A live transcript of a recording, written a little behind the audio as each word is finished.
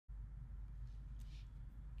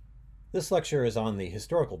This lecture is on the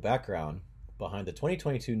historical background behind the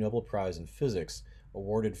 2022 Nobel Prize in Physics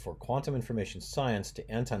awarded for quantum information science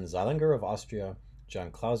to Anton Zeilinger of Austria,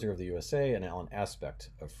 John Clauser of the USA, and Alain Aspect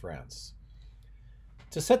of France.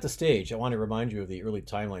 To set the stage, I want to remind you of the early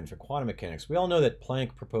timeline for quantum mechanics. We all know that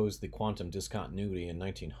Planck proposed the quantum discontinuity in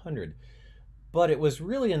 1900, but it was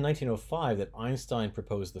really in 1905 that Einstein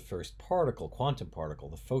proposed the first particle, quantum particle,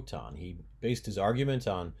 the photon. He based his argument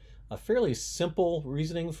on a fairly simple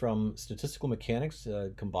reasoning from statistical mechanics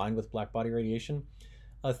combined with black body radiation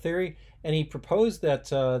theory, and he proposed that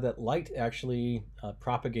that light actually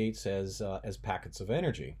propagates as packets of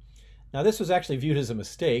energy. Now, this was actually viewed as a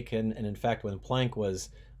mistake, and in fact, when Planck was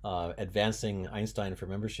advancing Einstein for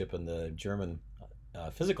membership in the German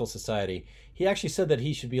Physical Society, he actually said that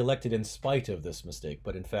he should be elected in spite of this mistake.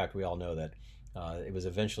 But in fact, we all know that it was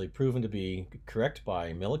eventually proven to be correct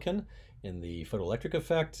by Millikan in the photoelectric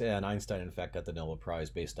effect, and Einstein, in fact, got the Nobel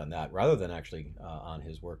Prize based on that, rather than actually on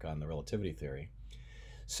his work on the relativity theory.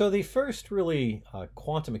 So the first really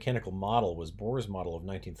quantum mechanical model was Bohr's model of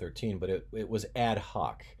 1913, but it was ad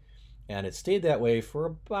hoc. And it stayed that way for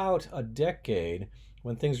about a decade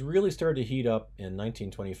when things really started to heat up in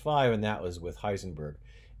 1925, and that was with Heisenberg.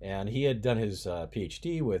 And he had done his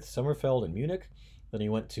PhD with Sommerfeld in Munich. Then he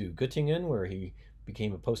went to Göttingen, where he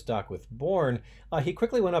became a postdoc with Born. He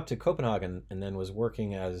quickly went up to Copenhagen and then was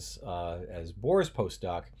working as Bohr's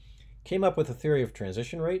postdoc. Came up with a theory of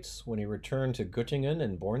transition rates when he returned to Göttingen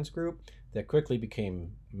and Born's group that quickly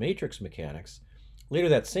became matrix mechanics. Later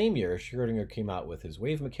that same year, Schrödinger came out with his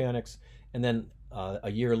wave mechanics, and then a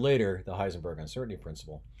year later, the Heisenberg uncertainty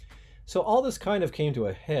principle. So all this kind of came to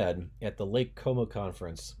a head at the Lake Como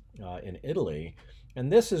conference in Italy, and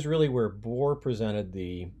this is really where Bohr presented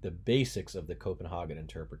the basics of the Copenhagen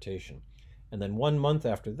interpretation. And then 1 month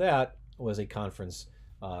after that was a conference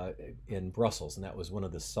in Brussels, and that was one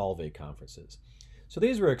of the Solvay conferences. So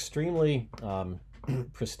these were extremely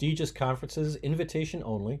prestigious conferences, invitation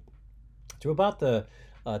only, to about the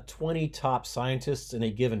 20 top scientists in a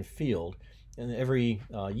given field. And every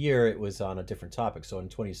year it was on a different topic. So in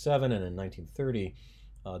 27 and in 1930,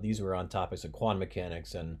 these were on topics of quantum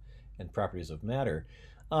mechanics and properties of matter.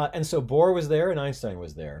 And so Bohr was there and Einstein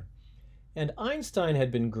was there. And Einstein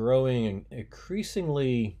had been growing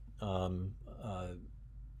increasingly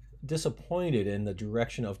disappointed in the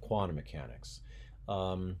direction of quantum mechanics.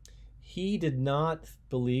 He did not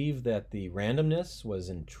believe that the randomness was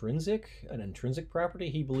an intrinsic property.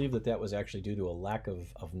 He believed that that was actually due to a lack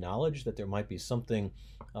of knowledge, that there might be something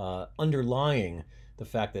underlying the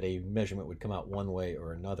fact that a measurement would come out one way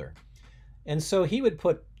or another. And so he would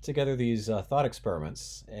put together these thought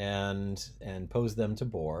experiments and pose them to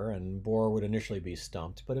Bohr, and Bohr would initially be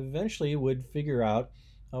stumped, but eventually would figure out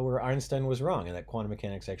where Einstein was wrong, and that quantum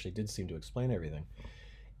mechanics actually did seem to explain everything.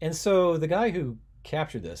 And so the guy who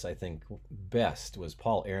captured this, I think, best was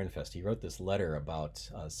Paul Ehrenfest. He wrote this letter about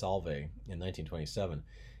Solvay in 1927.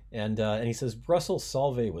 And he says, Brussels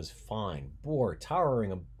Solvay was fine, Bohr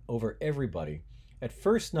towering over everybody. At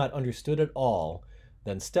first not understood at all,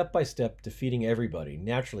 then step by step defeating everybody.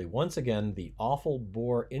 Naturally, once again, the awful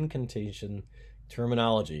Bohr incantation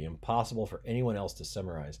terminology, impossible for anyone else to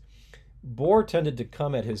summarize. Bohr tended to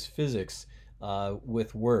come at his physics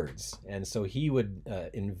with words, and so he would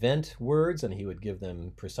invent words and he would give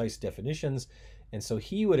them precise definitions, and so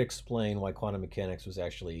he would explain why quantum mechanics was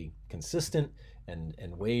actually consistent and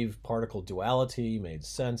wave-particle duality made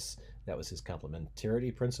sense. That was his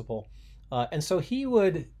complementarity principle, and so he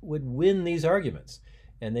would win these arguments,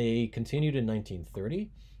 and they continued in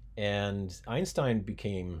 1930, and Einstein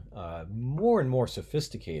became more and more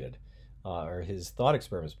sophisticated, or his thought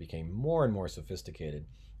experiments became more and more sophisticated,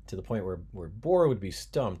 to the point where Bohr would be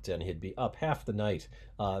stumped and he'd be up half the night,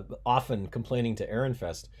 often complaining to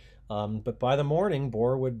Ehrenfest. But by the morning,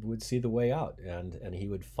 Bohr would see the way out, and he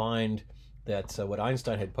would find that what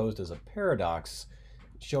Einstein had posed as a paradox,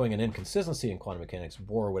 showing an inconsistency in quantum mechanics,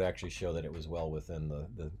 Bohr would actually show that it was well within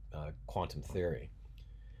the quantum theory.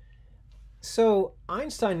 So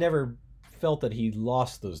Einstein never felt that he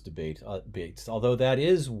lost those debates, although that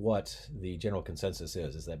is what the general consensus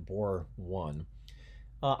is that Bohr won.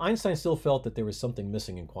 Einstein still felt that there was something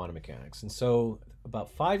missing in quantum mechanics. And so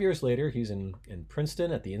about 5 years later, he's in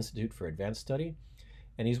Princeton at the Institute for Advanced Study,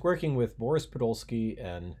 and he's working with Boris Podolsky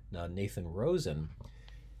and Nathan Rosen.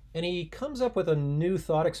 And he comes up with a new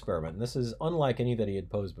thought experiment. And this is unlike any that he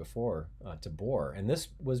had posed before to Bohr. And this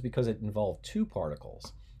was because it involved two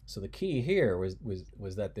particles. So the key here was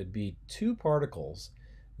that there'd be two particles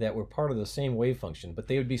that were part of the same wave function, but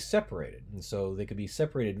they would be separated. And so they could be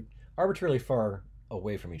separated arbitrarily far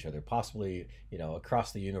away from each other, possibly,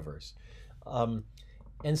 across the universe.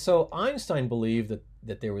 And so Einstein believed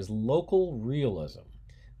that there was local realism,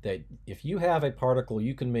 that if you have a particle,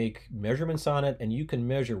 you can make measurements on it and you can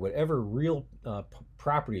measure whatever real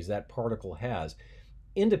properties that particle has,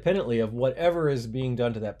 independently of whatever is being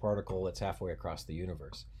done to that particle that's halfway across the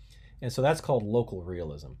universe. And so that's called local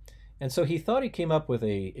realism. And so he thought he came up with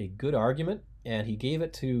a good argument, and he gave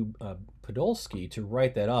it to Podolsky to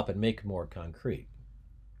write that up and make it more concrete.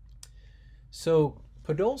 So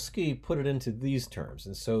Podolsky put it into these terms.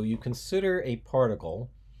 And so you consider a particle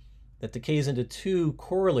that decays into two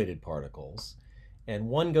correlated particles, and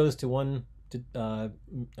one goes to one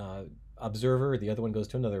observer, the other one goes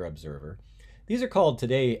to another observer. These are called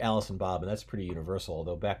today Alice and Bob, and that's pretty universal,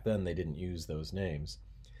 although back then they didn't use those names.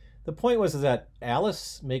 The point was that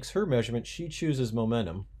Alice makes her measurement, she chooses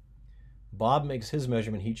momentum. Bob makes his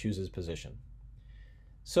measurement, he chooses position.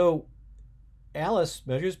 So Alice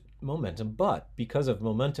measures momentum, but because of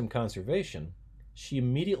momentum conservation, she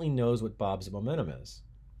immediately knows what Bob's momentum is.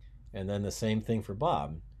 And then the same thing for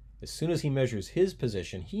Bob. As soon as he measures his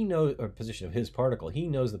position, he knows, or position of his particle, he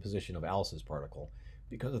knows the position of Alice's particle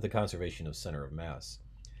because of the conservation of center of mass.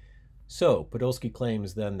 So Podolsky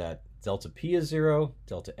claims then that delta P is 0,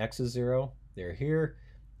 delta X is 0. They're here.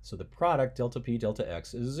 So the product, delta P, delta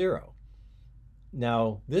X, is 0.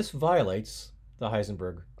 Now, this violates the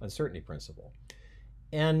Heisenberg uncertainty principle.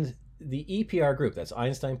 And the EPR group, that's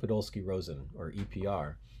Einstein, Podolsky, Rosen, or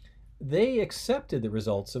EPR, they accepted the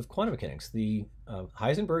results of quantum mechanics. The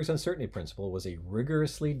Heisenberg's uncertainty principle was a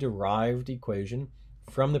rigorously derived equation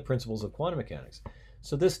from the principles of quantum mechanics.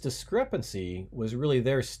 So this discrepancy was really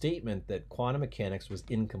their statement that quantum mechanics was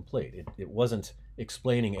incomplete. It wasn't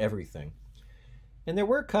explaining everything. And there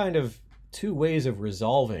were kind of two ways of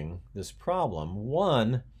resolving this problem.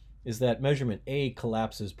 One is that measurement A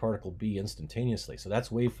collapses particle B instantaneously. So that's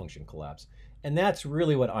wave function collapse. And that's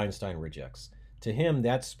really what Einstein rejects. To him,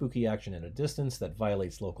 that's spooky action at a distance that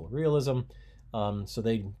violates local realism. So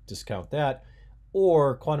they discount that.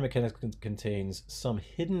 Or quantum mechanics contains some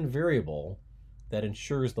hidden variable that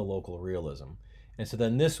ensures the local realism. And so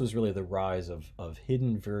then this was really the rise of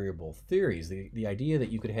hidden variable theories. The idea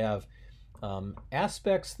that you could have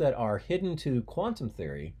aspects that are hidden to quantum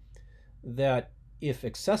theory that, if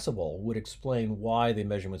accessible, would explain why the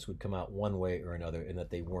measurements would come out one way or another, and that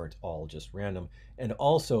they weren't all just random. And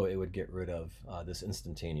also it would get rid of this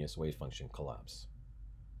instantaneous wave function collapse.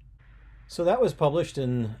 So that was published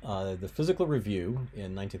in the Physical Review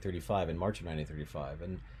in 1935, in March of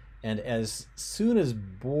 1935. And as soon as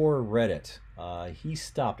Bohr read it, he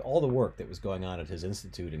stopped all the work that was going on at his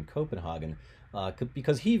institute in Copenhagen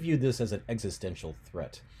because he viewed this as an existential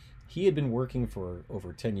threat. He had been working for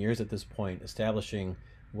over 10 years at this point, establishing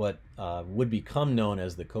what would become known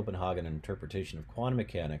as the Copenhagen interpretation of quantum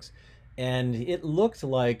mechanics. And it looked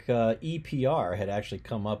like EPR had actually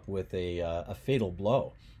come up with a fatal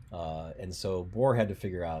blow. And so Bohr had to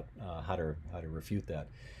figure out how to refute that.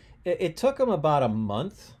 It took him about a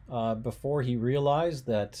month before he realized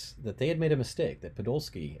that they had made a mistake, that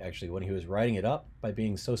Podolsky, actually, when he was writing it up, by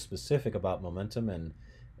being so specific about momentum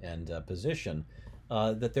and position,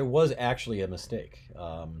 that there was actually a mistake.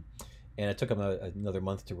 And it took him another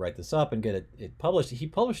month to write this up and get it published. He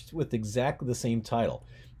published with exactly the same title.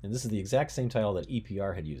 And this is the exact same title that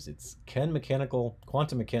EPR had used. It's Can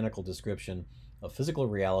Quantum Mechanical Description of Physical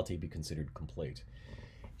Reality Be Considered Complete?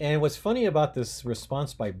 And what's funny about this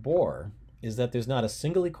response by Bohr is that there's not a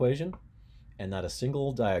single equation and not a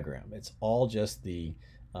single diagram. It's all just the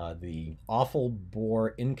awful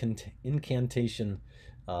Bohr incantation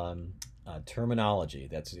terminology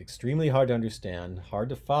that's extremely hard to understand, hard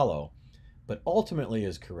to follow, but ultimately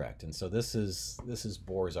is correct. And so this is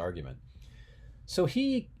Bohr's argument. So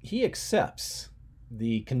he accepts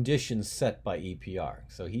the conditions set by EPR.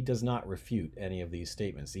 So he does not refute any of these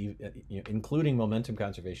statements, including momentum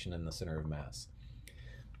conservation and the center of mass.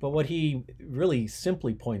 But what he really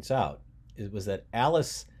simply points out was that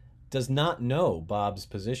Alice does not know Bob's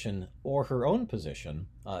position or her own position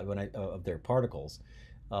of their particles.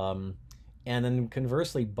 And then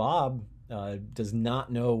conversely, Bob does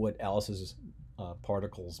not know what Alice's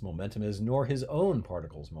particle's momentum is, nor his own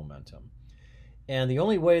particle's momentum. And the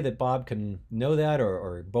only way that Bob can know that,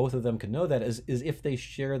 or both of them can know that, is if they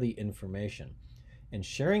share the information. And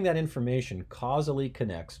sharing that information causally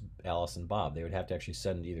connects Alice and Bob. They would have to actually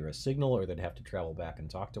send either a signal, or they'd have to travel back and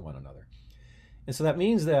talk to one another. And so that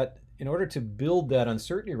means that in order to build that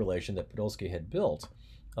uncertainty relation that Podolsky had built,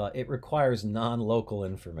 it requires non-local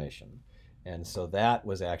information. And so that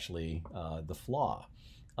was actually the flaw.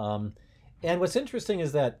 And what's interesting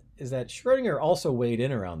is that Schrödinger also weighed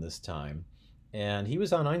in around this time. And he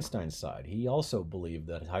was on Einstein's side. He also believed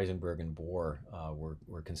that Heisenberg and Bohr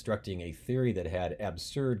were constructing a theory that had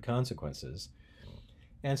absurd consequences.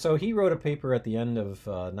 And so he wrote a paper at the end of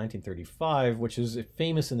 1935, which is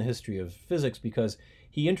famous in the history of physics because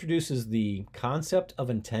he introduces the concept of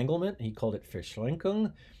entanglement. He called it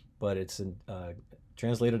Verschränkung, but it's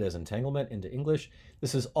translated as entanglement into English.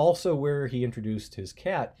 This is also where he introduced his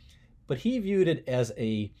cat, but he viewed it as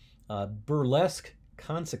a burlesque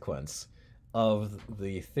consequence of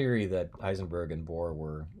the theory that Heisenberg and Bohr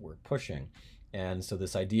were pushing. And so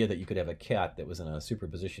this idea that you could have a cat that was in a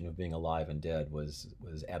superposition of being alive and dead was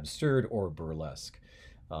absurd or burlesque.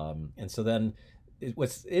 And so then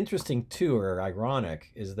what's interesting too, or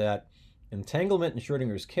ironic, is that entanglement and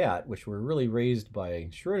Schrödinger's cat, which were really raised by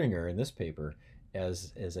Schrödinger in this paper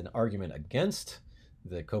as an argument against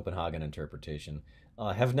the Copenhagen interpretation,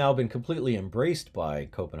 have now been completely embraced by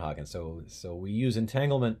Copenhagen. So we use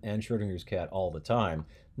entanglement and Schrödinger's cat all the time.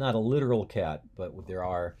 Not a literal cat, but there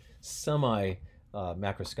are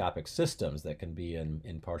macroscopic systems that can be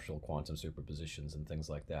in partial quantum superpositions and things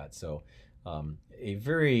like that. So a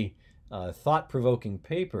very thought-provoking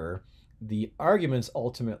paper. The arguments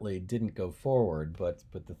ultimately didn't go forward, but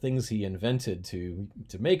the things he invented to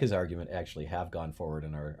make his argument actually have gone forward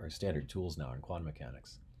and are standard tools now in quantum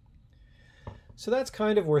mechanics. So that's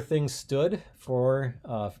kind of where things stood for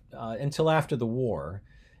until after the war,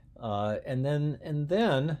 and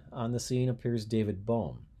then on the scene appears David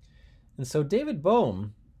Bohm. And so David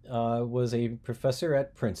Bohm was a professor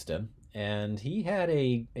at Princeton, and he had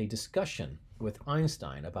a discussion with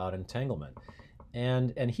Einstein about entanglement.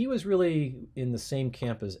 And he was really in the same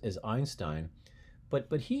camp as Einstein, but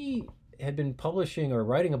he had been publishing or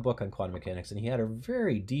writing a book on quantum mechanics, and he had a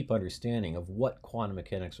very deep understanding of what quantum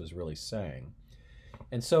mechanics was really saying.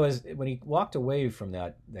 And so when he walked away from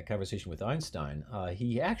that conversation with Einstein,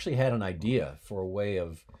 he actually had an idea for a way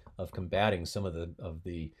of combating some of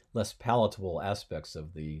the less palatable aspects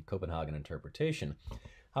of the Copenhagen interpretation.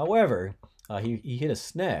 However, he hit a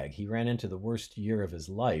snag. He ran into the worst year of his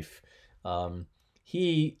life.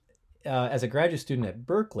 He, as a graduate student at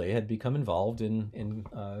Berkeley, had become involved in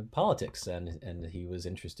politics, and he was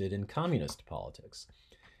interested in communist politics.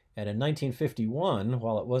 And in 1951,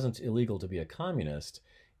 while it wasn't illegal to be a communist,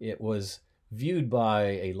 it was viewed by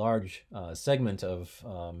a large segment of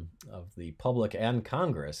the public and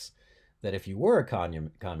Congress that if you were a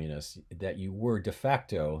communist, that you were de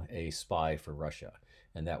facto a spy for Russia,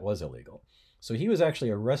 and that was illegal. So he was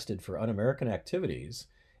actually arrested for un-American activities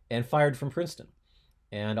and fired from Princeton.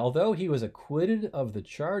 And although he was acquitted of the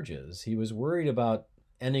charges, he was worried about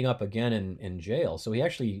ending up again in jail. So he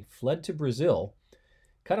actually fled to Brazil,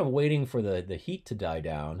 kind of waiting for the heat to die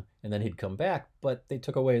down, and then he'd come back, but they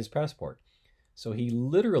took away his passport. So he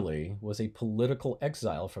literally was a political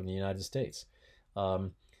exile from the United States.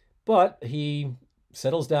 But he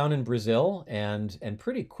settles down in Brazil and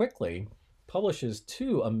pretty quickly publishes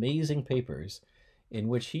two amazing papers in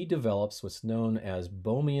which he develops what's known as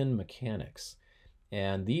Bohmian mechanics.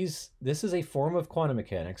 And this is a form of quantum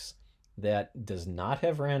mechanics that does not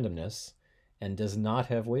have randomness and does not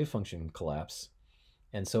have wave function collapse.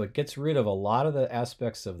 And so it gets rid of a lot of the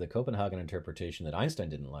aspects of the Copenhagen interpretation that Einstein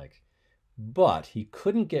didn't like, but he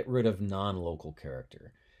couldn't get rid of non-local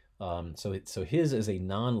character. So his is a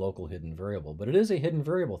non-local hidden variable, but it is a hidden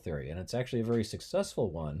variable theory, and it's actually a very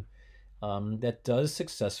successful one that does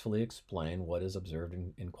successfully explain what is observed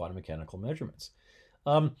in quantum mechanical measurements.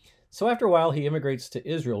 So after a while, he immigrates to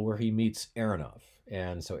Israel, where he meets Aronov.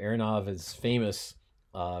 And so Aronov is famous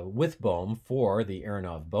with Bohm for the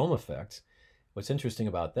Aronov-Bohm effect. What's interesting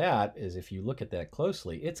about that is if you look at that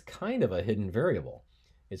closely, it's kind of a hidden variable.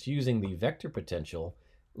 It's using the vector potential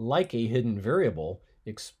like a hidden variable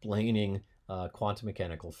explaining quantum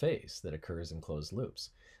mechanical phase that occurs in closed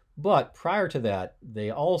loops. But prior to that, they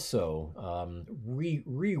also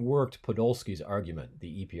reworked Podolsky's argument,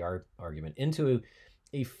 the EPR argument, into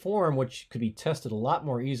a form which could be tested a lot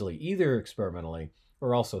more easily, either experimentally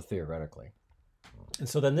or also theoretically. And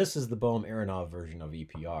so then this is the Bohm-Aronov version of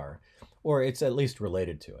EPR, or it's at least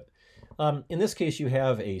related to it. In this case, you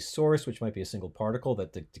have a source, which might be a single particle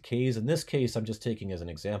that decays. In this case, I'm just taking as an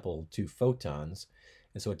example 2 photons.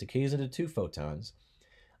 And so it decays into 2 photons.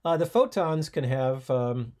 The photons can have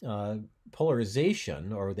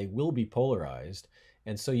polarization, or they will be polarized.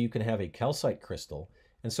 And so you can have a calcite crystal.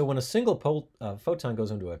 And so when a single photon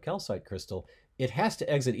goes into a calcite crystal, it has to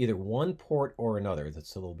exit either one port or another.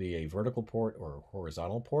 So there'll be a vertical port or a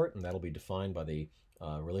horizontal port, and that'll be defined by the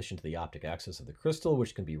relation to the optic axis of the crystal,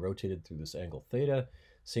 which can be rotated through this angle theta.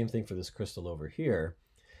 Same thing for this crystal over here.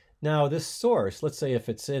 Now this source, let's say if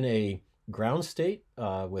it's in a ground state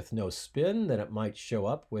with no spin, then it might show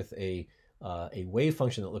up with a wave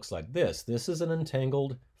function that looks like this. This is an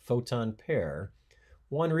entangled photon pair.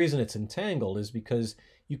 One reason it's entangled is because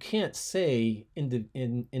you can't say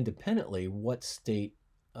independently what state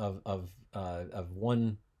of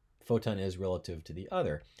one photon is relative to the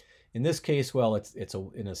other. In this case, well, it's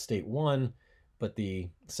in a state 1, but the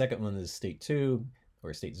second one is state 2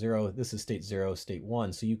 or state 0. This is state 0, state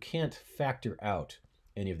 1. So you can't factor out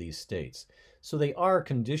any of these states. So they are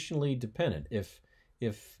conditionally dependent. If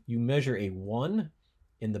you measure a 1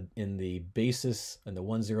 in the basis, and the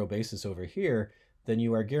 1, 0 basis over here, then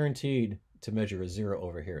you are guaranteed to measure a 0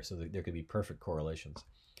 over here. So there could be perfect correlations.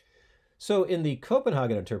 So in the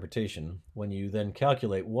Copenhagen interpretation, when you then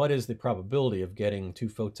calculate what is the probability of getting 2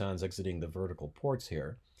 photons exiting the vertical ports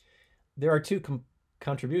here, there are 2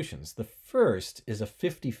 contributions. The first is a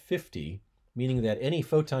 50-50, meaning that any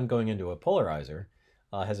photon going into a polarizer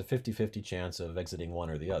has a 50-50 chance of exiting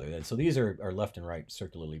one or the other. And so these are left and right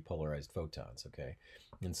circularly polarized photons, okay?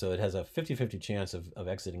 And so it has a 50-50 chance of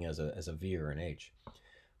exiting as a V or an H.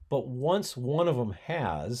 But once one of them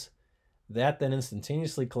has, that then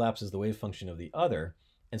instantaneously collapses the wave function of the other.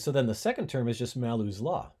 And so then the second term is just Malou's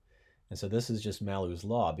law. And so this is just Malou's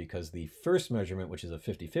law, because the first measurement, which is a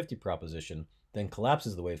 50-50 proposition, then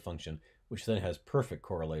collapses the wave function, which then has perfect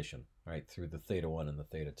correlation, right, through the theta 1 and the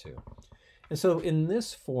theta 2. And so in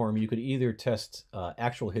this form, you could either test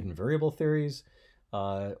actual hidden variable theories,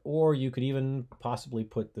 or you could even possibly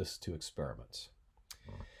put this to experiments.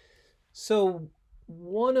 So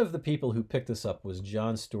one of the people who picked this up was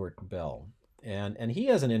John Stuart Bell, and he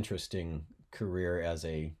has an interesting career as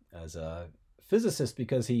a physicist,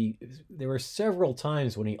 because there were several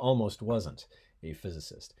times when he almost wasn't a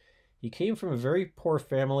physicist. He came from a very poor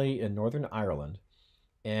family in Northern Ireland,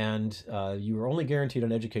 and you were only guaranteed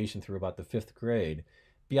an education through about the 5th grade,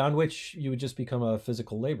 beyond which you would just become a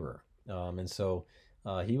physical laborer. And so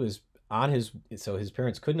he was so his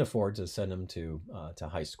parents couldn't afford to send him to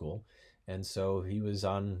high school. And so he was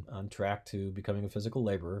on track to becoming a physical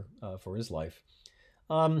laborer for his life.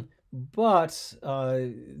 But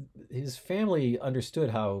his family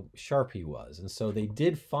understood how sharp he was. And so they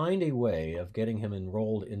did find a way of getting him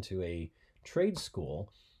enrolled into a trade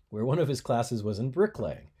school where one of his classes was in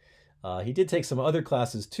bricklaying. He did take some other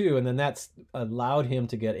classes too, and then that's allowed him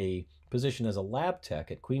to get a position as a lab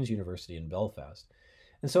tech at Queen's University in Belfast.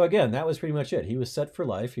 And so again, that was pretty much it. He was set for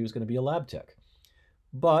life. He was going to be a lab tech.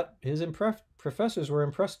 But his professors were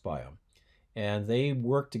impressed by him, and they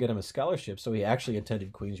worked to get him a scholarship. So he actually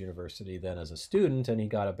attended Queen's University then as a student, and he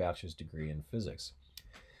got a bachelor's degree in physics.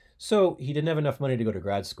 So he didn't have enough money to go to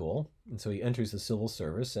grad school, and so he enters the civil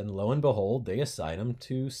service, and lo and behold, they assign him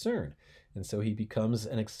to CERN. And so he becomes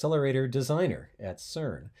an accelerator designer at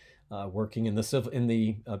CERN, working in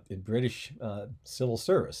the British civil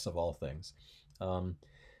service, of all things.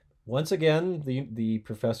 Once again, the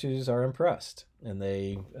professors are impressed, and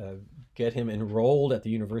they get him enrolled at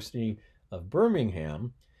the University of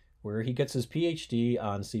Birmingham, where he gets his PhD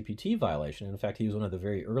on CPT violation. In fact, he was one of the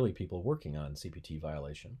very early people working on CPT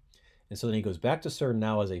violation. And so then he goes back to CERN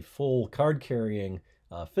now as a full card-carrying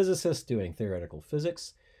physicist doing theoretical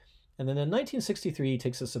physics. And then in 1963, he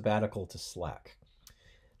takes a sabbatical to SLAC.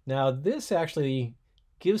 Now, this actually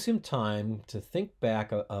gives him time to think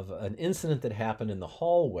back of an incident that happened in the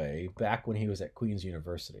hallway back when he was at Queen's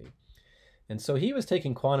University. And so he was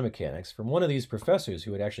taking quantum mechanics from one of these professors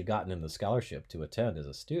who had actually gotten him the scholarship to attend as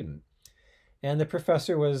a student. And the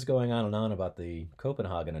professor was going on and on about the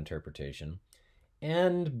Copenhagen interpretation.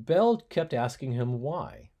 And Bell kept asking him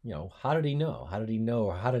why. You know, how did he know? How did he know,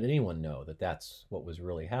 or how did anyone know that that's what was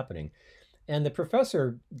really happening? And the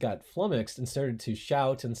professor got flummoxed and started to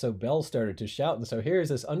shout, and so Bell started to shout. And so here's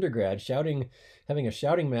this undergrad having a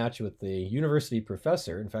shouting match with the university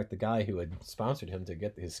professor, in fact, the guy who had sponsored him to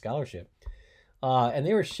get his scholarship. And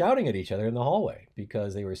they were shouting at each other in the hallway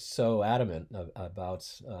because they were so adamant about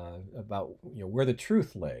where the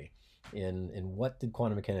truth lay in what did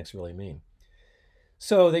quantum mechanics really mean.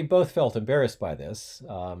 So they both felt embarrassed by this,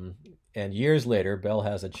 and years later, Bell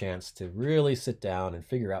has a chance to really sit down and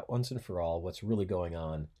figure out once and for all what's really going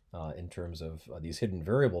on in terms of these hidden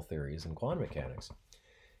variable theories in quantum mechanics.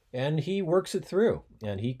 And he works it through,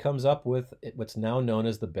 and he comes up with what's now known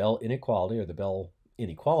as the Bell inequality, or the Bell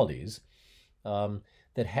inequalities,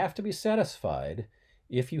 that have to be satisfied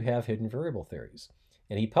if you have hidden variable theories.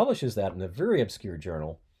 And he publishes that in a very obscure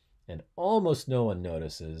journal, and almost no one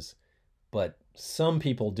notices, but some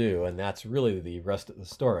people do, and that's really the rest of the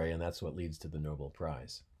story, and that's what leads to the Nobel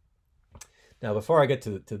Prize. Now, before I get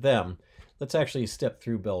to them, let's actually step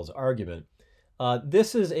through Bell's argument.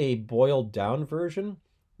 This is a boiled down version,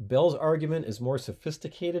 Bell's argument is more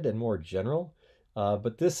sophisticated and more general,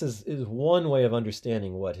 but this is one way of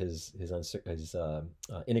understanding what his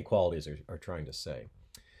inequalities are trying to say.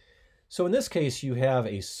 So in this case, you have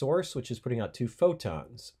a source which is putting out 2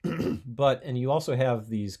 photons, and you also have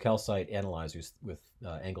these calcite analyzers with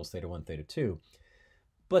angles theta 1, theta 2.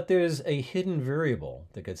 But there's a hidden variable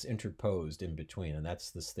that gets interposed in between, and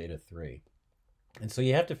that's this theta 3. And so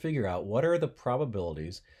you have to figure out what are the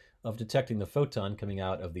probabilities of detecting the photon coming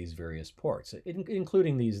out of these various ports,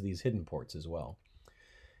 including these hidden ports as well.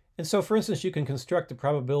 And so, for instance, you can construct the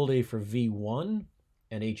probability for V1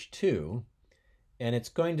 and H2, and it's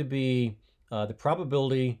going to be the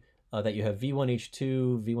probability that you have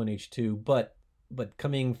V1H2, V1H2, but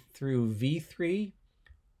coming through V3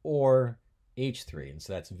 or H3, and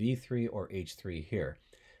so that's V3 or H3 here.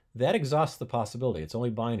 That exhausts the possibility. It's only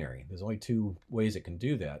binary. There's only 2 ways it can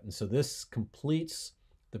do that, and so this completes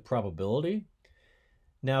the probability.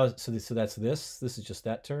 Now, so that's this. This is just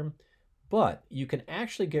that term, but you can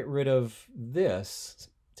actually get rid of this,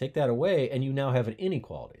 take that away, and you now have an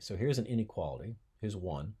inequality. So here's an inequality. Here's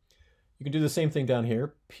 1. You can do the same thing down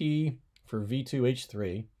here. P for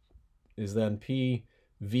V2H3 is then P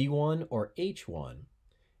V1 or H1.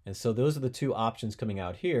 And so those are the 2 options coming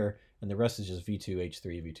out here, and the rest is just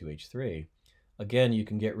V2H3, V2H3. Again, you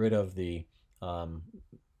can get rid of the, I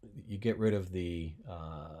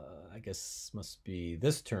guess must be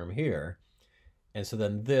this term here. And so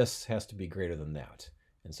then this has to be greater than that.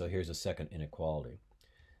 And so here's a second inequality.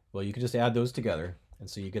 Well, you can just add those together. And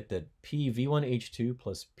so you get that P V1H2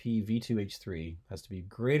 plus P V2H3 has to be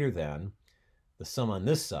greater than the sum on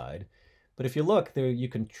this side. But if you look there, you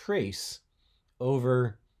can trace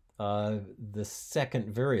over the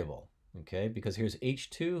second variable, okay? Because here's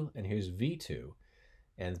H2 and here's V2.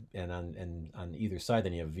 And on either side,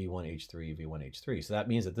 then you have V1H3, V1H3. So that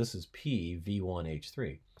means that this is P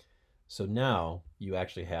V1H3. So now you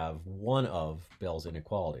actually have one of Bell's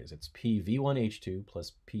inequalities. It's P V1H2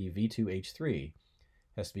 plus P V2H3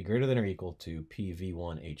 has to be greater than or equal to P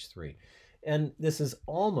V1H3. And this is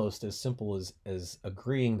almost as simple as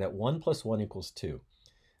agreeing that 1 plus 1 equals 2.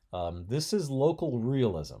 This is local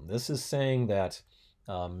realism. This is saying that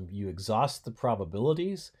you exhaust the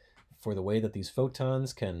probabilities for the way that these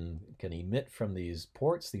photons can emit from these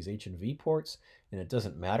ports, these H and V ports, and it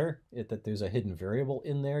doesn't matter that there's a hidden variable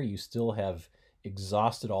in there. You still have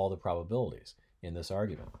exhausted all the probabilities in this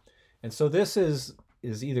argument. And so this is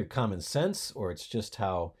either common sense, or it's just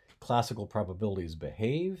how classical probabilities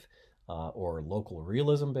behave, or local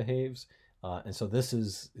realism behaves. And so this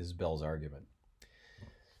is Bell's argument.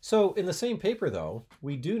 So in the same paper, though,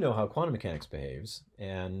 we do know how quantum mechanics behaves,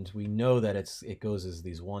 and we know that it goes as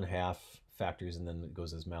these 1/2 factors, and then it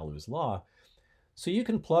goes as Malou's law. So you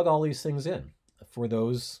can plug all these things in for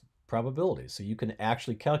those probabilities. So you can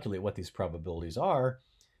actually calculate what these probabilities are,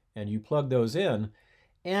 and you plug those in,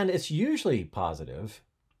 and it's usually positive,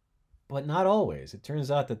 but not always. It turns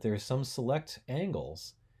out that there are some select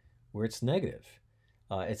angles where it's negative.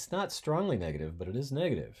 It's not strongly negative, but it is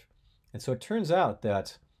negative. And so it turns out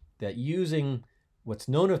that using what's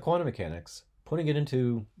known of quantum mechanics, putting it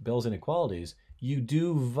into Bell's inequalities, you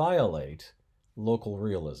do violate local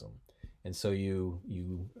realism. And so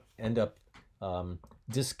you end up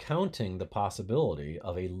discounting the possibility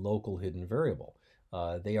of a local hidden variable.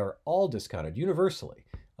 They are all discounted universally.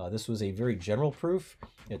 This was a very general proof.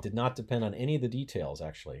 It did not depend on any of the details,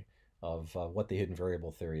 actually, of what the hidden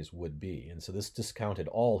variable theories would be. And so this discounted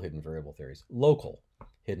all hidden variable theories, local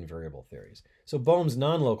hidden variable theories. So Bohm's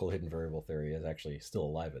non-local hidden variable theory is actually still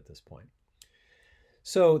alive at this point.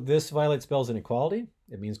 So this violates Bell's inequality.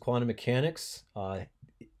 It means quantum mechanics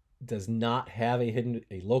does not have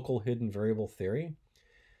a local hidden variable theory.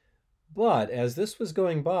 But as this was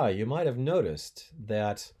going by, you might have noticed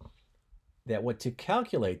that to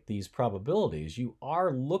calculate these probabilities, you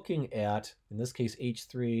are looking at, in this case,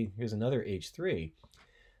 H3, here's another H3.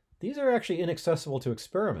 These are actually inaccessible to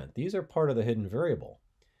experiment. These are part of the hidden variable.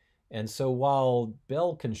 And so while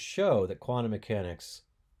Bell can show that quantum mechanics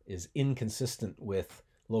is inconsistent with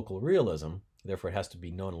local realism, therefore it has to be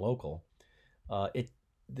non-local,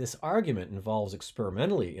 this argument involves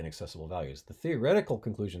experimentally inaccessible values. The theoretical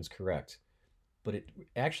conclusion is correct, but it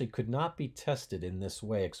actually could not be tested in this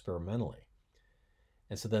way experimentally.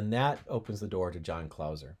 And so then that opens the door to John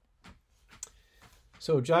Clauser.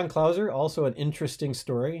 So John Clauser, also an interesting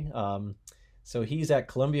story. So he's at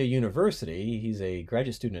Columbia University. He's a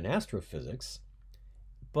graduate student in astrophysics,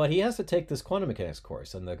 but he has to take this quantum mechanics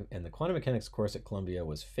course, and the quantum mechanics course at Columbia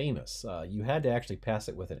was famous. You had to actually pass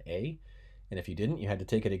it with an A, and if you didn't, you had to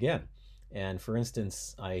take it again. And for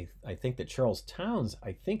instance, I think that Charles Townes,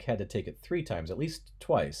 had to take it 3 times, at least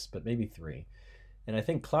twice, but maybe 3. And I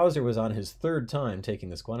think Clauser was on his 3rd time taking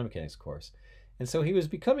this quantum mechanics course. And so he was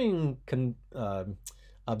becoming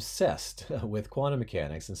obsessed with quantum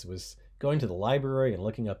mechanics, and was going to the library and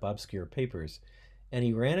looking up obscure papers. And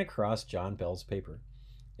he ran across John Bell's paper.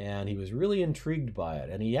 And he was really intrigued by it.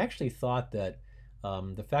 And he actually thought that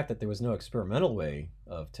the fact that there was no experimental way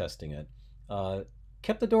of testing it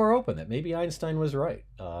kept the door open, that maybe Einstein was right.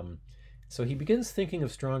 So he begins thinking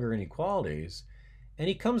of stronger inequalities, and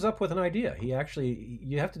he comes up with an idea. You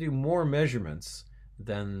have to do more measurements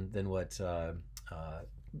than what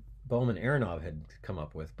Bowman-Aronoff had come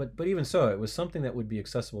up with. But even so, it was something that would be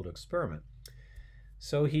accessible to experiment.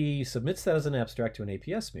 So he submits that as an abstract to an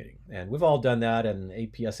APS meeting. And we've all done that, and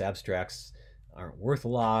APS abstracts aren't worth a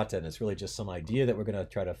lot, and it's really just some idea that we're going to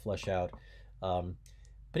try to flesh out.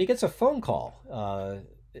 But he gets a phone call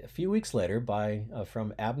a few weeks later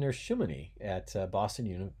from Abner Shimony at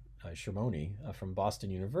Shimony from Boston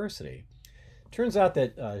University. Turns out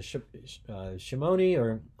that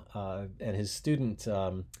Shimony and his student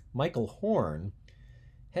Michael Horn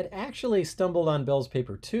had actually stumbled on Bell's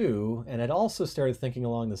paper too, and had also started thinking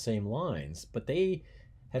along the same lines. But they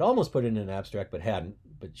had almost put it in an abstract, but hadn't.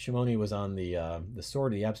 But Shimony was on the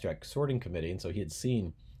abstract sorting committee, and so he had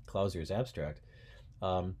seen Clauser's abstract.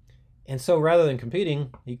 And so rather than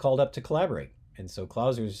competing, he called up to collaborate. And so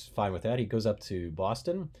Clauser's fine with that. He goes up to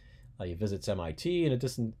Boston. He visits MIT in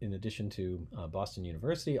addition to Boston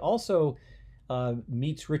University. Also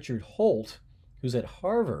meets Richard Holt, who's at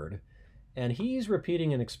Harvard. And he's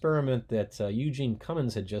repeating an experiment that Eugene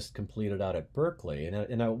Cummins had just completed out at Berkeley.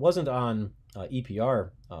 And it wasn't on EPR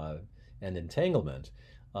and entanglement,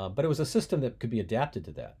 but it was a system that could be adapted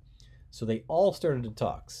to that. So they all started to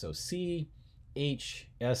talk. So C, H,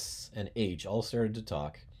 S, and H all started to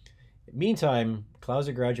talk. Meantime,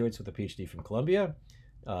 Clauser graduates with a PhD from Columbia,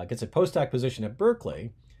 gets a postdoc position at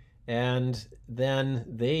Berkeley, and then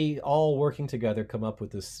they all working together come up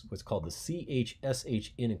with this, what's called the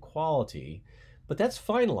CH-SH inequality. But that's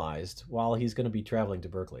finalized while he's going to be traveling to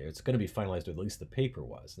Berkeley. It's going to be finalized, or at least the paper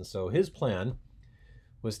was. And so his plan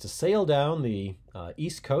was to sail down the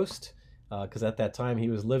East Coast, because at that time he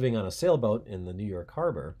was living on a sailboat in the New York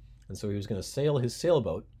harbor. And so he was going to sail his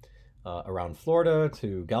sailboat around Florida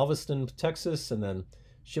to Galveston, Texas, and then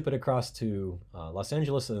ship it across to Los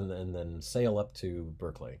Angeles, and then sail up to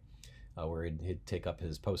Berkeley, where he'd take up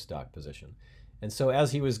his postdoc position. And so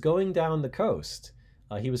as he was going down the coast,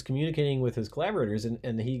 he was communicating with his collaborators,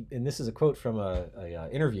 and this is a quote from a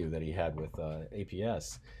interview that he had with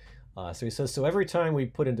APS. So he says, "So every time we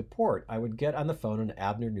put into port, I would get on the phone and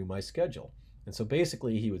Abner knew my schedule. And so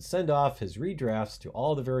basically he would send off his redrafts to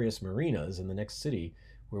all the various marinas in the next city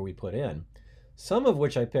where we put in, some of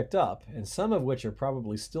which I picked up, and some of which are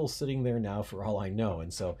probably still sitting there now for all I know."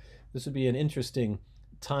 And so this would be an interesting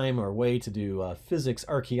time or way to do physics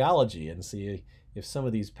archaeology and see if some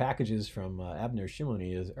of these packages from Abner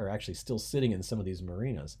Shimony are actually still sitting in some of these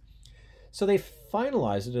marinas. So they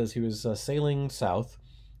finalized it as he was sailing south.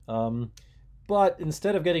 But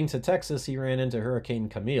instead of getting to Texas, he ran into Hurricane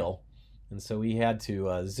Camille. And so he had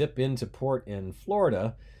to zip into port in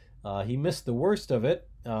Florida. He missed the worst of it,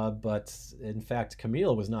 but in fact,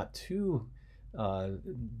 Camille was not too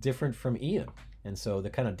different from Ian. And so the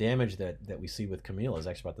kind of damage that we see with Camille is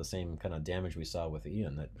actually about the same kind of damage we saw with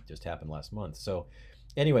Ian that just happened last month. So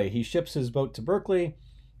anyway, he ships his boat to Berkeley,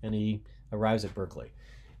 and he arrives at Berkeley.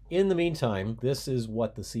 In the meantime, this is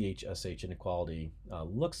what the CH-SH inequality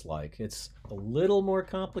looks like. It's a little more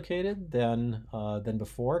complicated than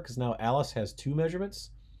before, because now Alice has 2 measurements.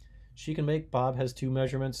 She can make, Bob has 2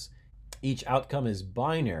 measurements. Each outcome is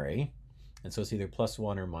binary, and so it's either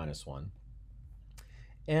 +1 or -1.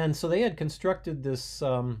 And so they had constructed this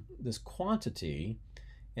this quantity,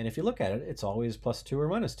 and if you look at it, it's always +2 or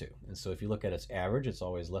 -2. And so if you look at its average, it's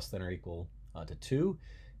always less than or equal to 2.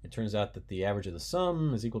 It turns out that the average of the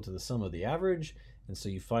sum is equal to the sum of the average, and so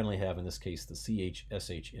you finally have, in this case, the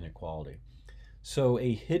CH-SH inequality. So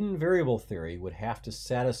a hidden variable theory would have to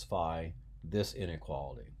satisfy this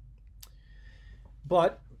inequality.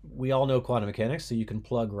 But we all know quantum mechanics, so you can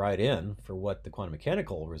plug right in for what the quantum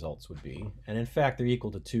mechanical results would be, and in fact they're equal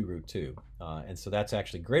to 2√2, and so that's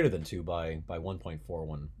actually greater than 2 by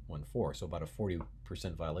 1.414, so about a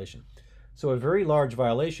 40% violation. So a very large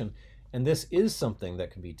violation, and this is something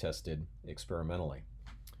that can be tested experimentally.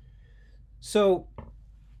 So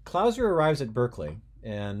Clauser arrives at Berkeley,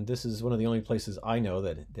 and this is one of the only places I know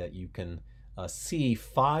that you can see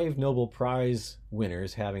 5 Nobel Prize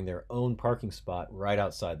winners having their own parking spot right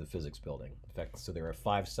outside the physics building. In fact, so there are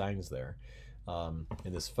 5 signs there.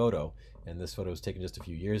 in this photo, and this photo was taken just a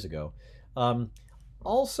few years ago.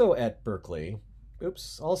 Also at Berkeley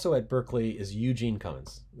is Eugene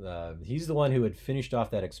Cummins. He's the one who had finished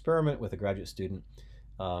off that experiment with a graduate student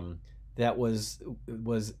that was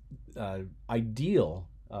ideal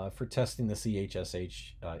for testing the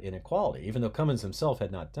CHSH inequality, even though Cummins himself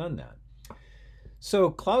had not done that.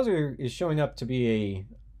 So Clauser is showing up to be a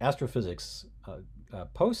astrophysics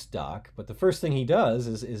postdoc, but the first thing he does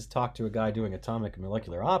is talk to a guy doing atomic and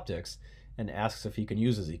molecular optics and asks if he can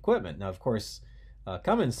use his equipment. Now, of course,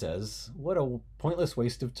 Cummins says, what a pointless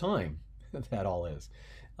waste of time that all is.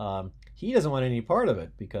 He doesn't want any part of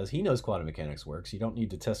it because he knows quantum mechanics works. You don't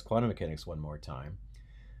need to test quantum mechanics one more time.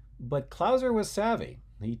 But Clauser was savvy.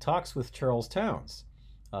 He talks with Charles Townes,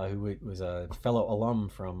 who was a fellow alum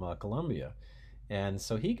from Columbia. And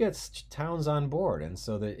so he gets Townes on board. And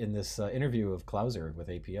so in this interview of Clauser with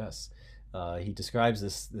APS, he describes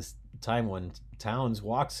this time when Townes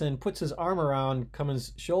walks in, puts his arm around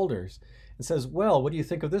Cummins' shoulders, and says, well, what do you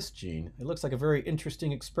think of this, Gene? It looks like a very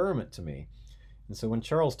interesting experiment to me. And so when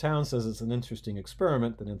Charles Townes says it's an interesting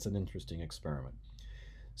experiment, then it's an interesting experiment.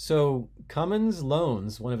 So Cummins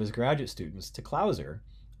loans one of his graduate students to Clauser.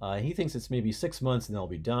 He thinks it's maybe 6 months and they'll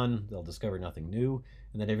be done. They'll discover nothing new,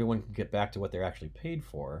 and then everyone can get back to what they're actually paid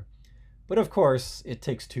for. But of course, it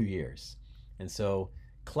takes 2 years. And so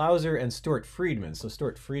Clauser and Stuart Friedman, so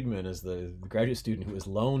Stuart Friedman is the graduate student who was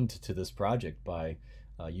loaned to this project by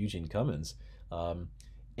Eugene Cummins,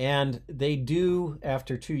 and they do,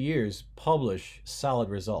 after 2 years, publish solid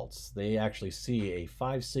results. They actually see a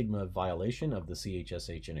 5 sigma violation of the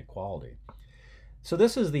CHSH inequality. So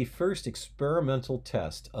this is the first experimental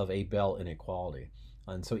test of a Bell inequality.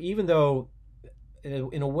 And so even though,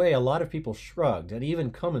 in a way, a lot of people shrugged, and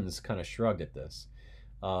even Cummins kind of shrugged at this,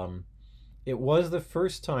 it was the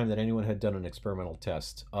first time that anyone had done an experimental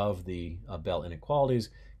test of the Bell inequalities,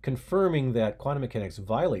 confirming that quantum mechanics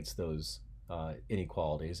violates those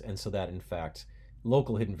inequalities, and so that, in fact,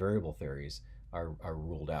 local hidden variable theories are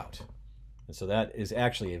ruled out. And so that is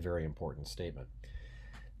actually a very important statement.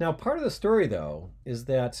 Now, part of the story, though, is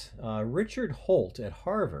that Richard Holt at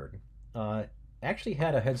Harvard actually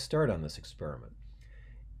had a head start on this experiment.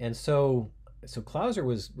 And so Clauser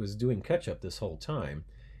was doing catch-up this whole time,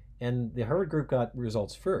 and the Harvard group got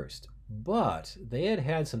results first. But they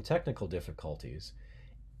had some technical difficulties,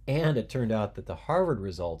 and it turned out that the Harvard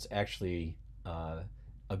results actually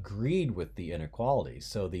agreed with the inequalities.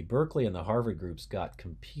 So the Berkeley and the Harvard groups got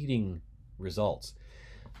competing results.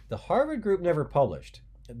 The Harvard group never published.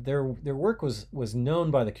 Their work was known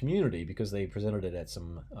by the community because they presented it at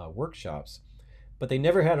some workshops, but they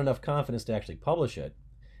never had enough confidence to actually publish it,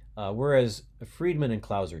 whereas Friedman and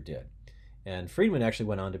Clauser did. And Friedman actually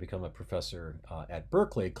went on to become a professor at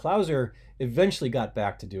Berkeley. Clauser eventually got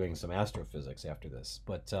back to doing some astrophysics after this,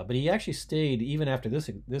 but he actually stayed even after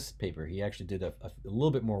this paper. He actually did a little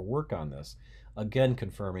bit more work on this, again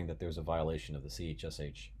confirming that there's a violation of the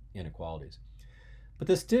CHSH inequalities. But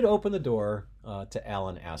this did open the door to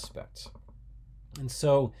Alain Aspect. And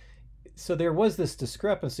so there was this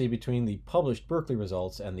discrepancy between the published Berkeley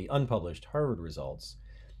results and the unpublished Harvard results.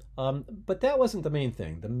 But that wasn't the main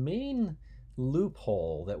thing. The main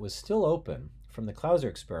loophole that was still open from the Clauser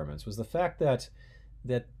experiments was the fact that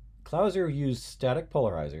Clauser used static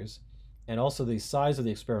polarizers, and also the size of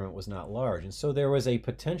the experiment was not large. And so there was a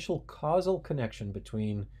potential causal connection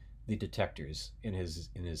between the detectors in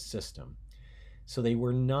his system. So they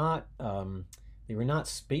were not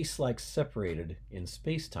space-like separated in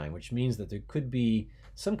space-time, which means that there could be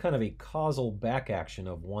some kind of a causal back action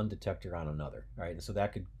of one detector on another, right? And so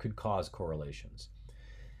that could cause correlations.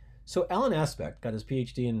 So Alain Aspect got his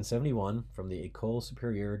PhD in '71 from the École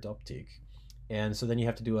Supérieure d'Optique, and so then you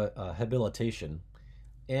have to do a habilitation,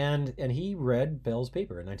 and he read Bell's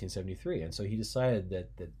paper in 1973, and so he decided that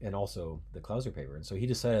and also the Clauser paper, and so he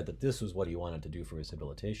decided that this was what he wanted to do for his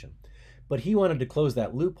habilitation. But he wanted to close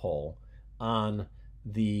that loophole on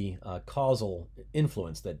the causal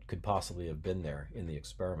influence that could possibly have been there in the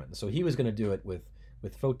experiment. So he was going to do it with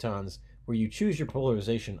photons, where you choose your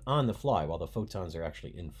polarization on the fly while the photons are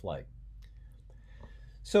actually in flight.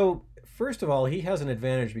 So first of all, he has an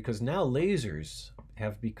advantage because now lasers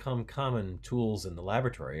have become common tools in the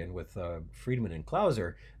laboratory, and with Friedman and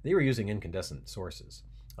Clauser, they were using incandescent sources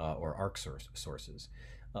or arc sources.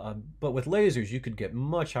 But with lasers, you could get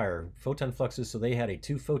much higher photon fluxes, so they had a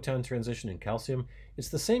 2-photon transition in calcium. It's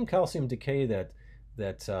the same calcium decay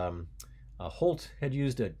that Holt had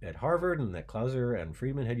used at Harvard and that Clauser and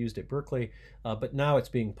Friedman had used at Berkeley, but now it's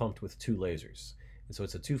being pumped with 2 lasers. And so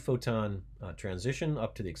it's a 2-photon transition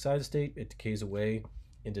up to the excited state. It decays away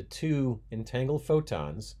into 2 entangled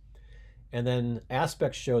photons, And then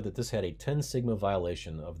Aspect showed that this had a 10 sigma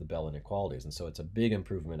violation of the Bell inequalities. And so it's a big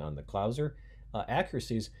improvement on the Clauser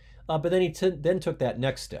accuracies. But then he then took that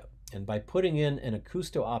next step. And by putting in an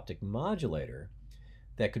acousto-optic modulator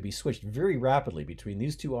that could be switched very rapidly between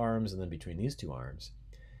these two arms and then between these two arms,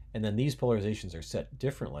 and then these polarizations are set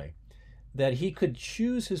differently, that he could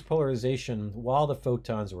choose his polarization while the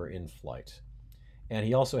photons were in flight. And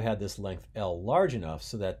he also had this length L large enough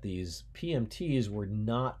so that these PMTs were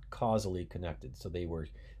not causally connected. So they were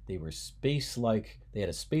space-like, they had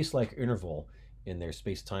a space-like interval in their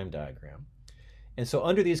space-time diagram. And so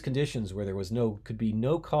under these conditions where there was could be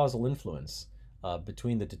no causal influence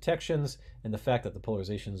between the detections and the fact that the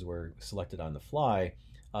polarizations were selected on the fly,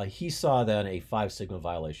 he saw then a 5 sigma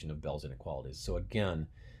violation of Bell's inequalities. So again,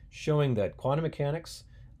 showing that quantum mechanics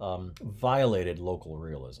violated local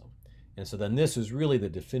realism. And so then this was really the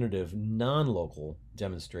definitive non-local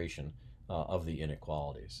demonstration of the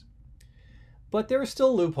inequalities. But there are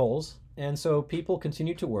still loopholes, and so people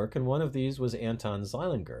continued to work, and one of these was Anton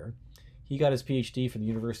Zeilinger. He got his PhD from the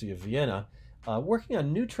University of Vienna, working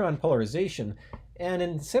on neutron polarization, and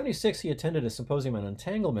in '76 he attended a symposium on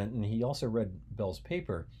entanglement, and he also read Bell's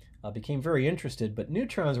paper, became very interested, but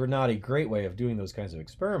neutrons were not a great way of doing those kinds of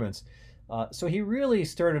experiments. So he really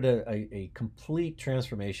started a complete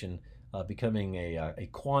transformation, becoming a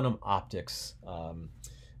quantum optics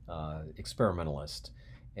experimentalist.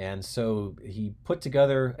 And so he put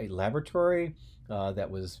together a laboratory that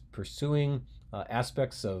was pursuing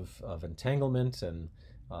aspects of entanglement and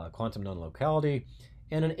quantum non-locality.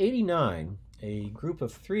 And in '89, a group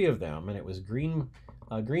of 3 of them, and it was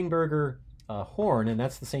Greenberger, Horn, and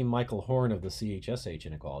that's the same Michael Horn of the CHSH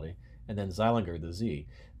inequality, and then Zeilinger, the Z.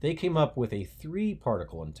 They came up with a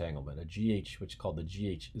 3-particle entanglement, a GH, which is called the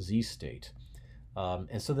GHZ state.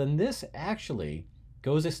 And so then this actually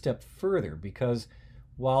goes a step further, because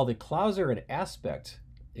while the Clauser and Aspect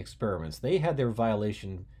experiments, they had their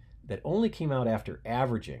violation that only came out after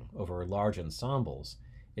averaging over large ensembles,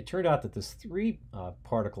 it turned out that this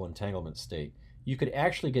 3-particle entanglement state, you could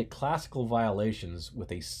actually get classical violations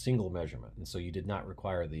with a single measurement, and so you did not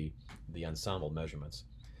require the ensemble measurements.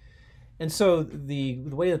 And so the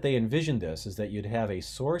way that they envisioned this is that you'd have a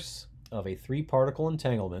source of a 3-particle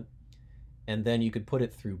entanglement, and then you could put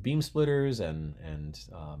it through beam splitters and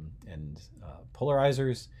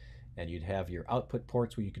polarizers, and you'd have your output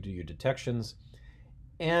ports where you could do your detections.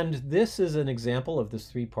 And this is an example of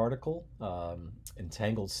this 3-particle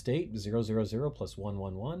entangled state, 0, 0, 0 plus 1,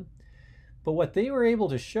 1, 1. But what they were able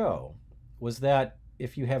to show was that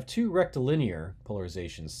if you have 2 rectilinear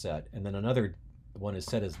polarizations set, and then another one is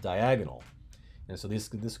set as diagonal, and so this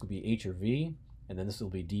could be H or V, and then this will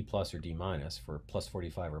be D plus or D minus for plus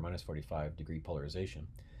 45 or minus 45 degree polarization,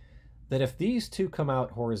 that if these 2 come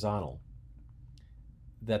out horizontal,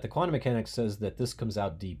 that the quantum mechanics says that this comes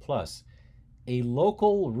out D plus, a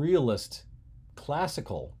local realist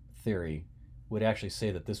classical theory would actually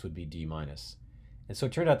say that this would be D minus. And so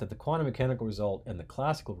it turned out that the quantum mechanical result and the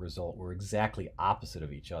classical result were exactly opposite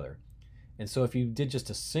of each other. And so if you did just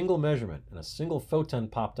a single measurement and a single photon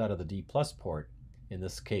popped out of the D plus port, in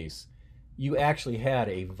this case, you actually had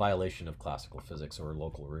a violation of classical physics or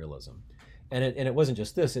local realism. And it wasn't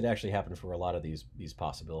just this, it actually happened for a lot of these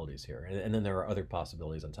possibilities here. And then there are other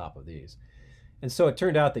possibilities on top of these. And so it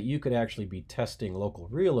turned out that you could actually be testing local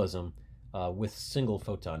realism with single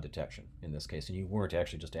photon detection in this case, and you weren't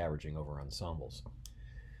actually just averaging over ensembles.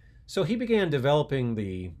 So he began developing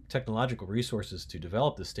the technological resources to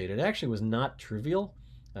develop this state. It actually was not trivial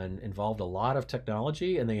and involved a lot of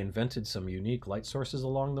technology, and they invented some unique light sources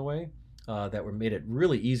along the way that made it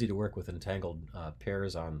really easy to work with entangled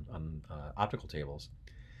pairs on optical tables.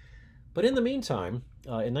 But in the meantime,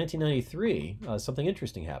 in 1993, something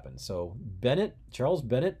interesting happened. So Charles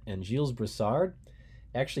Bennett and Gilles Broussard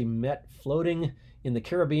actually met floating in the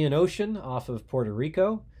Caribbean Ocean off of Puerto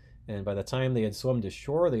Rico. And by the time they had swum to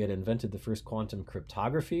shore, they had invented the first quantum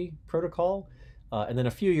cryptography protocol. And then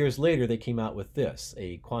a few years later, they came out with this,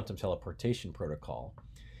 a quantum teleportation protocol.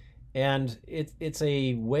 And it's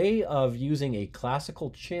a way of using a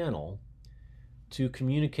classical channel to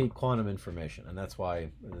communicate quantum information. And that's why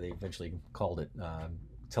they eventually called it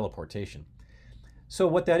teleportation. So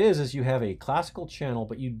what that is you have a classical channel,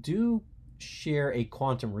 but you do share a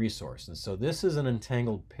quantum resource. And so this is an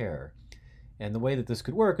entangled pair. And the way that this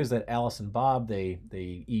could work is that Alice and Bob, they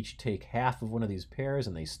each take half of one of these pairs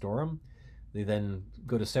and they store them. They then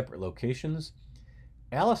go to separate locations.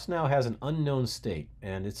 Alice now has an unknown state,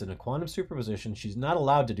 and it's in a quantum superposition. She's not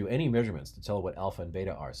allowed to do any measurements to tell what alpha and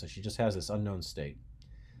beta are, so she just has this unknown state.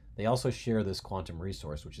 They also share this quantum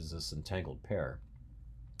resource, which is this entangled pair.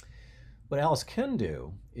 What Alice can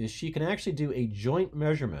do is she can actually do a joint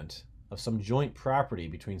measurement of some joint property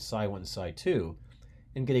between psi1 and psi2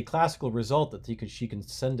 and get a classical result that she can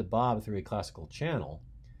send to Bob through a classical channel.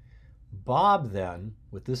 Bob then,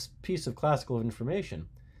 with this piece of classical information,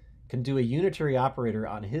 can do a unitary operator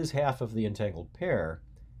on his half of the entangled pair,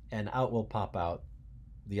 and out will pop out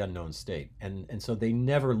the unknown state. And so they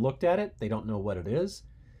never looked at it. They don't know what it is.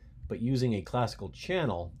 But using a classical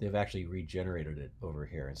channel, they've actually regenerated it over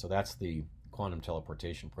here. And so that's the quantum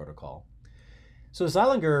teleportation protocol. So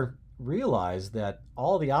Zeilinger realized that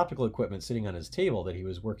all the optical equipment sitting on his table that he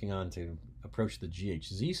was working on to approach the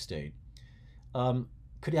GHZ state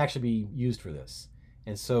could actually be used for this.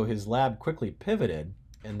 And so his lab quickly pivoted,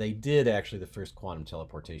 and they did actually the first quantum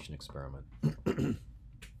teleportation experiment.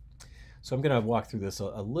 So I'm going to walk through this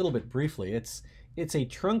a little bit briefly. It's a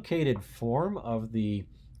truncated form of the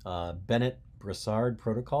Bennett-Brassard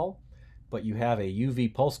protocol, but you have a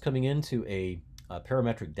UV pulse coming into a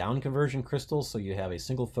parametric down conversion crystal, so you have a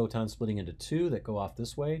single photon splitting into two that go off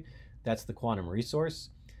this way. That's the quantum resource.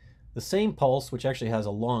 The same pulse, which actually has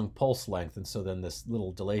a long pulse length, and so then this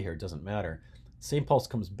little delay here doesn't matter. Same pulse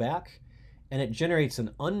comes back, and it generates an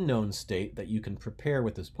unknown state that you can prepare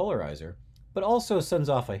with this polarizer, but also sends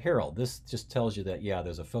off a herald. This just tells you that, yeah,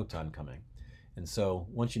 there's a photon coming. And so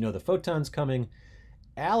once you know the photon's coming,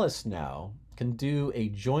 Alice now can do a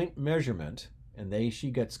joint measurement, and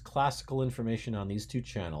she gets classical information on these two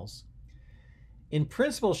channels. In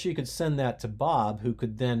principle, she could send that to Bob, who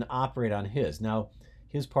could then operate on his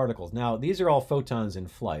particles. Now, these are all photons in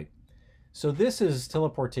flight. So this is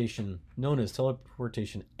teleportation, known as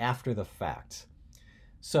teleportation after the fact.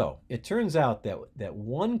 So it turns out that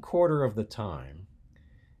 1/4 of the time,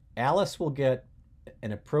 Alice will get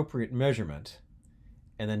an appropriate measurement,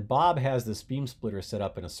 and then Bob has this beam splitter set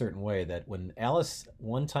up in a certain way that when Alice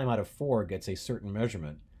 1 time out of 4 gets a certain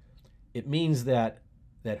measurement, it means that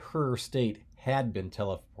her state had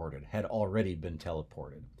already been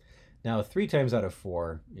teleported. Now 3 times out of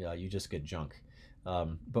 4, yeah, you just get junk.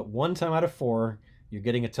 But 1 time out of 4, you're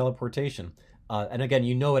getting a teleportation. And again,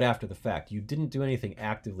 you know it after the fact. You didn't do anything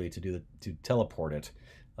actively to teleport it,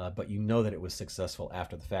 but you know that it was successful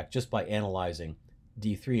after the fact just by analyzing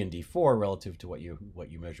D3 and D4 relative to what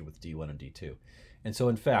you measure with D1 and D2. And so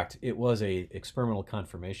in fact, it was a experimental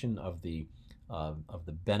confirmation of the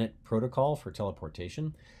Bennett protocol for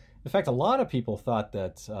teleportation. In fact, a lot of people thought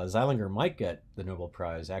that Zeilinger might get the Nobel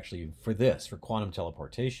Prize actually for quantum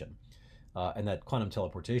teleportation, and that quantum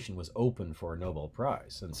teleportation was open for a Nobel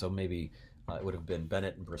Prize. And so maybe it would have been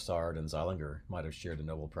Bennett and Brassard and Zeilinger might have shared a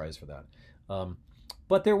Nobel Prize for that.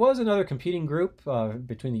 But there was another competing group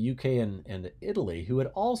between the UK and Italy who had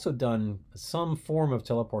also done some form of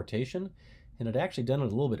teleportation, and had actually done it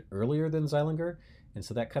a little bit earlier than Zeilinger. And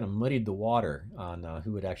so that kind of muddied the water on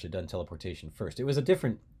who had actually done teleportation first. It was a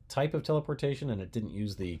different type of teleportation, and it didn't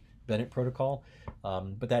use the Bennett protocol,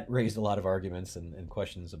 but that raised a lot of arguments and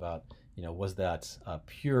questions about, was that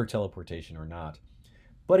pure teleportation or not?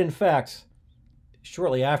 But in fact,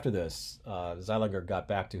 shortly after this, Zeilinger got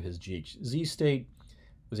back to his GHZ state,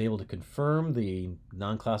 was able to confirm the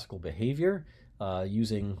non-classical behavior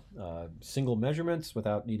using single measurements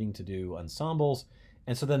without needing to do ensembles.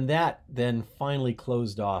 And so then that finally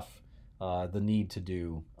closed off the need to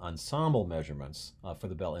do ensemble measurements for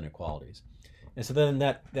the Bell inequalities. And so then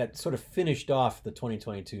that sort of finished off the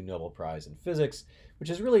 2022 Nobel Prize in Physics, which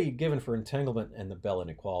is really given for entanglement and the Bell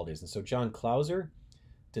inequalities. And so John Clauser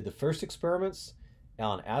did the first experiments.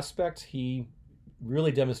 Alain Aspect, he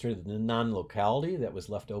really demonstrated the non-locality that was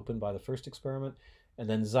left open by the first experiment. And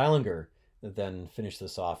then Zeilinger then finished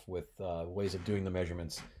this off with ways of doing the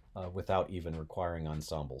measurements without even requiring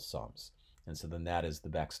ensemble sums. And so then that is the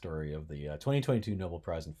backstory of the 2022 Nobel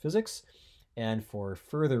Prize in Physics. And for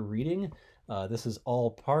further reading, this is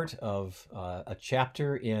all part of a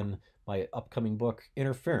chapter in my upcoming book,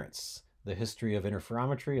 Interference, the History of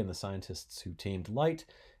Interferometry and the Scientists Who Tamed Light.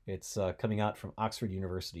 It's coming out from Oxford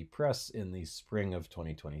University Press in the spring of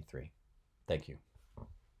 2023. Thank you.